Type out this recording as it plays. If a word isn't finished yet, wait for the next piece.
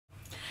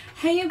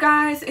Hey you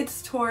guys,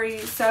 it's Tori.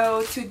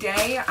 So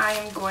today I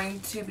am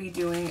going to be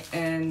doing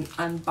an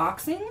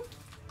unbagging.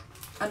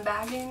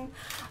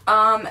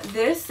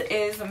 This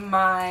is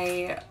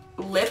my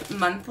lip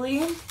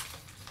monthly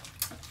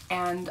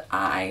and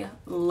I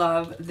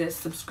love this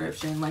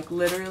subscription. Like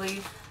literally,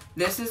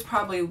 this is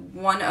probably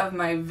one of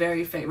my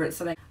very favorites.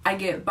 So I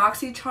get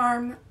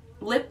BoxyCharm,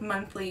 Lip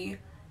Monthly,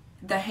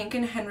 the Hank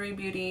and Henry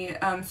Beauty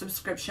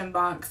subscription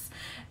box,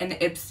 and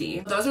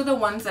Ipsy. Those are the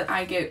ones that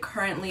I get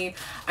currently.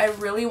 I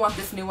really want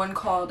this new one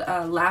called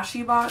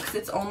Lashy Box.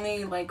 It's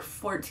only like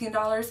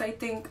 $14 I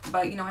think,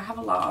 but you know, I have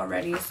a lot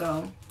already,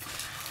 so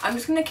I'm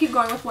just gonna keep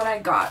going with what I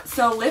got.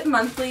 So Lip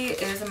Monthly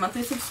is a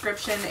monthly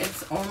subscription.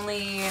 It's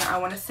only, I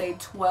want to say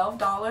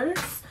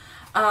 $12.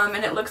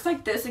 And it looks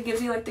like this. It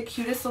gives you like the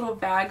cutest little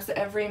bags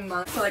every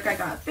month. So like I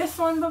got this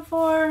one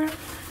before, and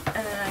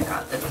then I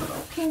got this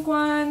little pink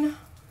one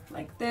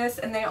like this,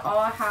 and they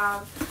all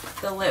have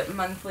the Lip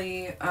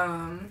Monthly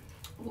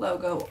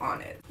logo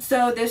on it.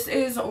 So this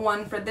is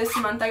one for this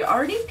month. I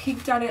already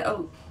peeked at it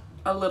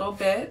a little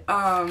bit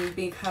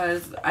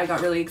because I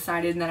got really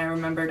excited and then I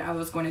remembered I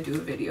was going to do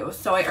a video,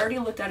 so I already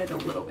looked at it a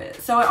little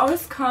bit. So it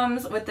always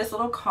comes with this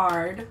little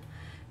card,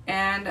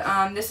 and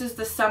this is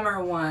the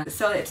summer one.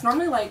 So it's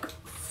normally like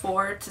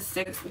 4 to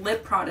 6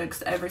 lip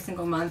products every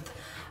single month,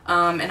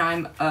 and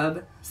I'm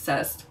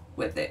obsessed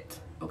with it.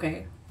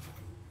 Okay,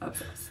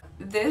 obsessed.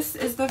 This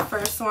is the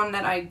first one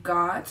that I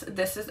got.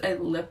 This is a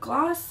lip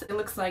gloss. It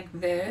looks like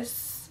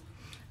this.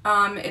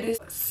 It is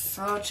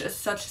such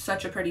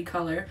a pretty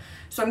color.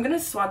 So I'm gonna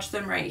swatch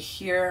them right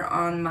here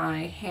on my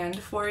hand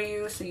for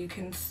you so you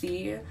can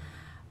see.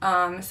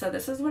 So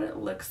this is what it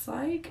looks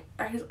like.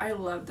 I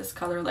love this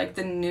color. Like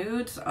the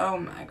nudes, oh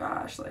my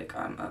gosh, like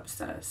I'm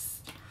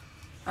obsessed.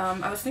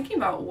 I was thinking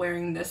about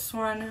wearing this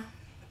one,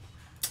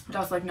 but I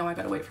was like, no, I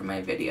gotta wait for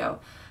my video.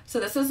 So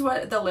this is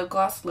what the lip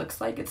gloss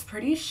looks like. It's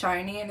pretty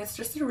shiny and it's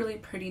just a really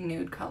pretty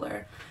nude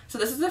color. So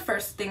this is the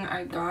first thing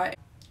I got.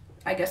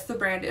 I guess the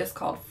brand is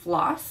called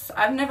Floss.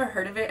 I've never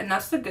heard of it, and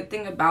that's the good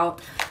thing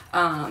about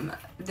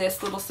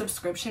this little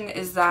subscription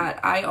is that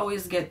I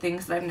always get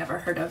things that I've never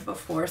heard of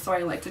before, so I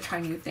like to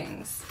try new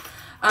things.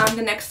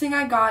 The next thing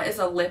I got is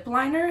a lip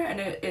liner, and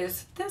it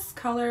is this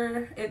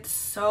color. It's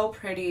so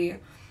pretty.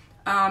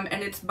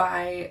 And it's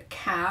by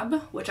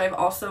Cab, which I've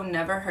also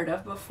never heard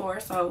of before.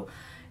 So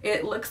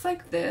it looks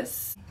like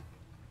this,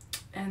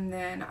 and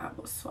then I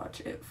will swatch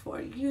it for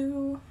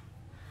you,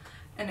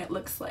 and it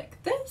looks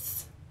like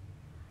this.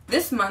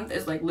 This month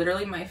is like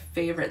literally my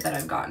favorite that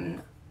I've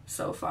gotten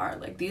so far.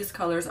 Like these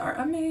colors are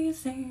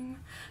amazing.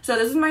 So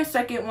this is my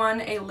second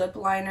one, a lip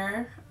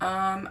liner.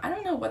 I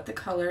don't know what the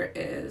color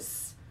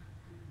is.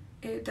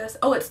 It does,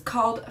 oh, it's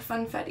called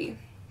Funfetti.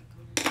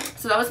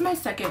 So that was my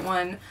second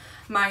one.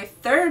 My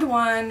third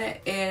one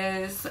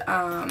is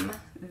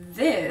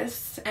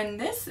this, and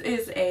this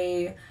is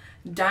a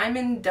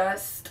Diamond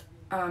Dust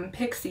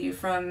Pixie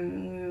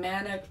from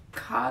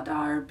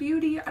Manakadar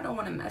Beauty. I don't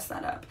want to mess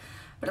that up,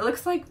 but it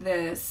looks like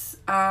this,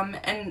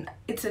 and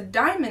it's a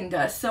diamond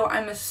dust, so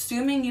I'm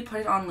assuming you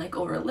put it on like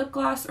over a lip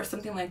gloss or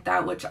something like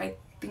that, which I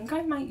think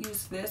I might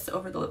use this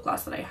over the lip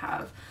gloss that I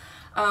have.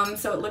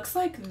 So it looks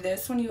like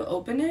this when you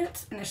open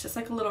it, and it's just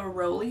like a little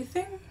rolly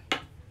thing.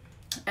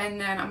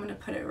 And then I'm going to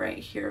put it right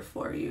here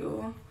for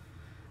you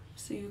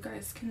so you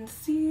guys can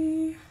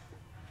see.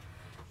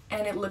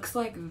 And it looks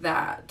like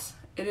that.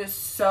 It is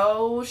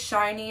so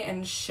shiny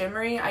and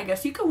shimmery. I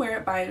guess you could wear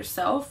it by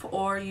yourself,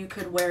 or you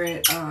could wear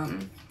it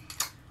on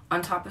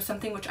top of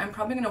something, which I'm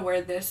probably going to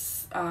wear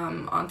this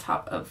on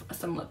top of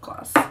some lip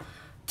gloss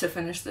to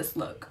finish this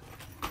look.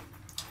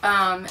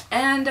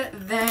 And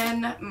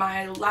then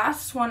my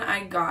last one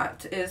I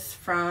got is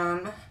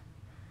from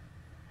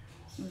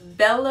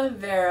Bella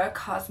Vera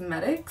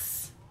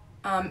Cosmetics.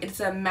 It's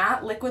a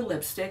matte liquid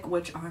lipstick,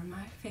 which are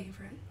my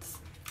favorites,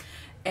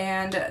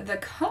 and the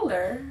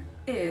color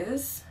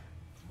is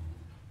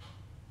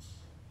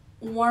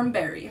Warm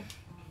Berry.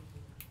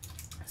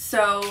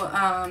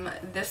 So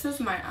this is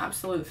my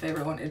absolute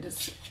favorite one. It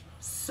is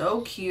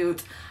so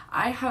cute.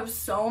 I have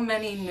so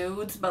many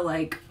nudes, but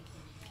like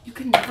you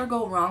can never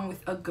go wrong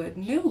with a good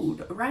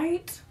nude,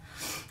 right?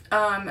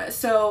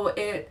 So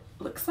it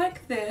looks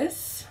like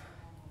this,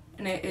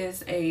 and it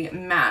is a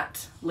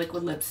matte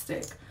liquid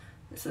lipstick.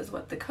 This is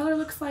what the color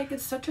looks like.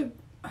 It's such a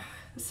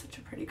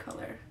pretty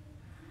color.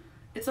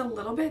 It's a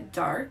little bit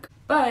dark,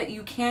 but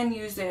you can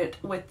use it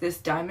with this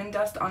diamond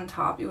dust on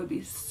top. It would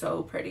be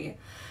so pretty.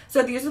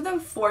 So these are the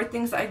 4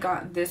 things I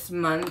got this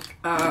month.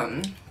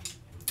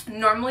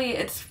 Normally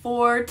it's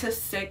 4 to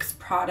 6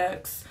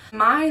 products.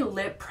 My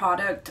lip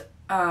product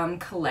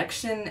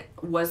collection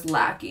was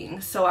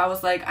lacking, so I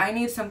was like, I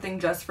need something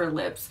just for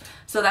lips.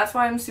 So that's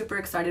why I'm super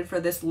excited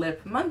for this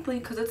lip monthly,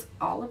 because it's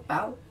all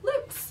about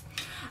lips.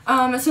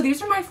 So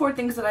these are my 4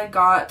 things that I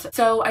got.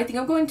 So I think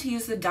I'm going to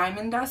use the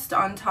diamond dust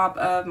on top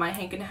of my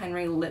Hank and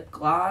Henry lip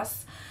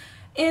gloss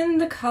in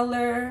the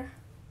color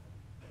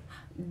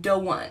Da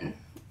One.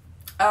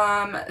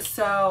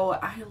 So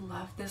I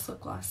love this lip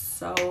gloss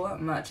so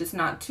much. It's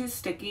not too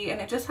sticky,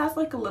 and it just has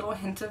like a little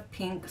hint of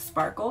pink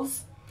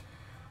sparkles.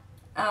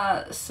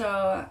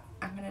 So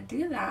I'm gonna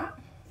do that,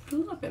 put a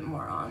little bit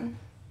more on,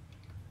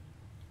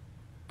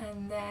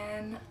 and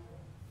then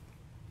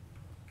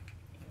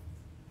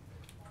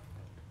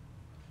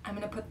I'm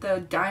gonna put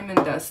the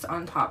diamond dust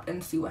on top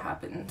and see what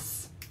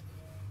happens.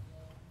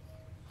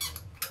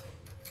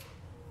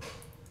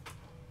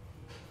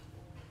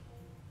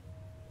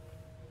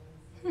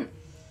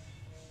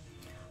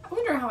 I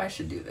wonder how I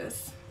should do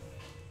this.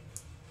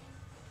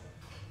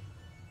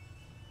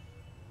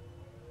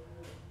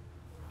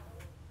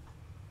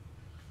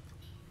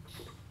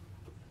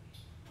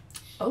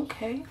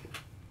 Okay.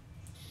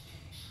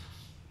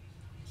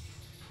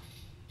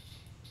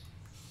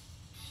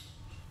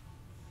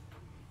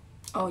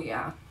 Oh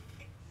yeah,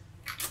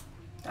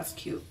 that's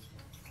cute.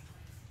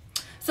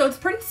 So it's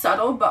pretty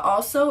subtle, but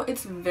also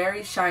it's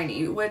very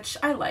shiny, which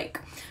I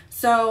like.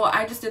 So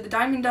I just did the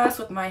diamond dust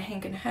with my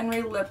Hank and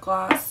Henry lip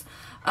gloss.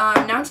 Now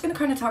I'm just going to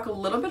kind of talk a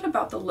little bit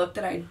about the look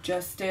that I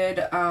just did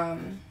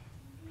on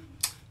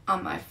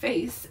my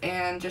face,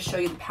 and just show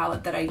you the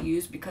palette that I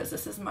use, because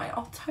this is my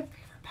all-time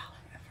favorite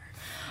palette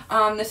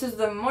ever. This is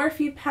the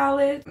Morphe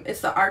palette.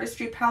 It's the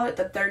Artistry palette,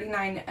 the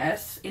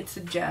 39S. It's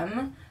a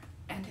gem,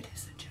 and it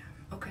is a gem,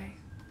 okay?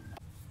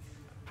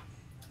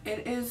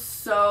 It is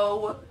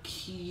so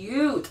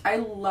cute. I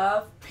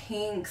love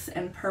pinks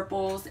and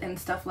purples and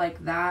stuff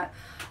like that.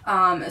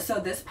 So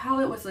this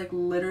palette was like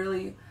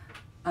literally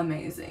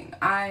amazing.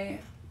 I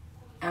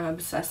am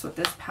obsessed with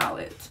this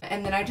palette.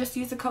 And then I just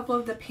used a couple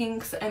of the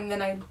pinks, and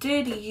then I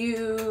did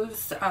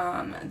use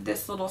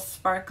this little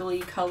sparkly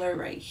color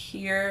right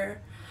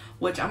here,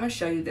 which I'm gonna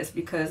show you this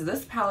because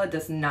this palette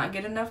does not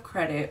get enough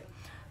credit.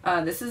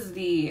 This is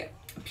the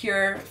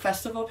Pure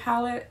Festival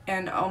palette,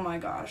 and oh my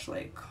gosh,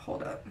 like,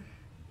 hold up.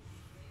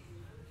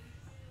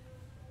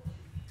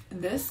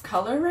 This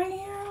color right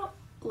here,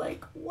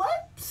 like,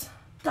 what?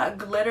 That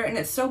glitter, and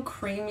it's so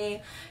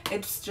creamy.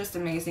 It's just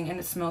amazing, and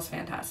it smells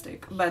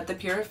fantastic. But the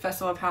Pure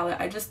Festival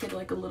palette, I just did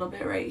like a little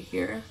bit right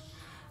here,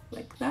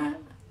 like that,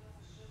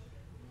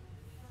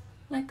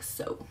 like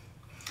so.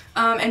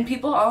 And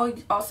people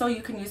also,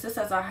 you can use this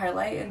as a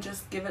highlight and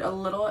just give it a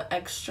little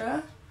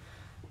extra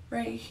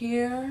right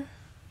here.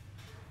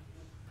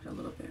 Put a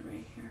little bit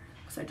right here,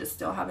 because I just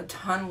still have a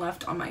ton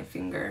left on my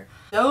finger.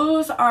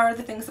 Those are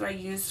the things that I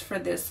used for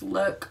this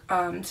look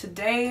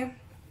today.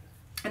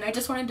 And I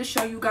just wanted to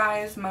show you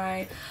guys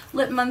my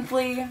lip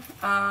monthly.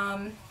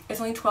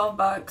 It's only 12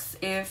 bucks.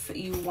 If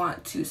you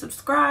want to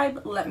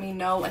subscribe, let me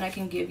know and I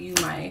can give you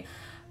my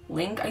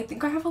link. I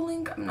think I have a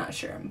link, I'm not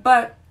sure,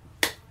 but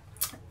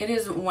it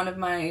is one of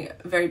my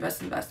very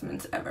best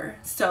investments ever.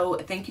 So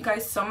thank you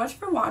guys so much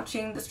for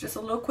watching. This is just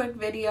a little quick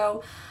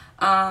video,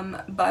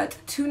 but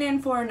tune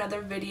in for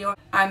another video.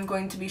 I'm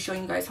going to be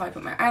showing you guys how I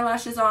put my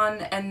eyelashes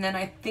on, and then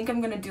I think I'm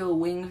gonna do a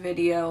wing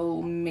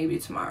video maybe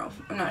tomorrow.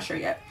 I'm not sure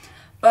yet.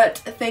 But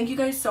thank you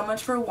guys so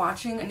much for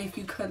watching, and if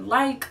you could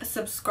like,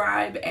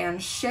 subscribe,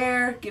 and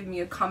share, give me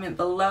a comment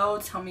below,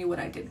 tell me what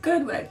I did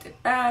good, what I did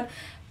bad,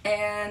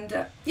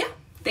 and yeah,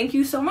 thank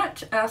you so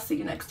much. I'll see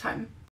you next time.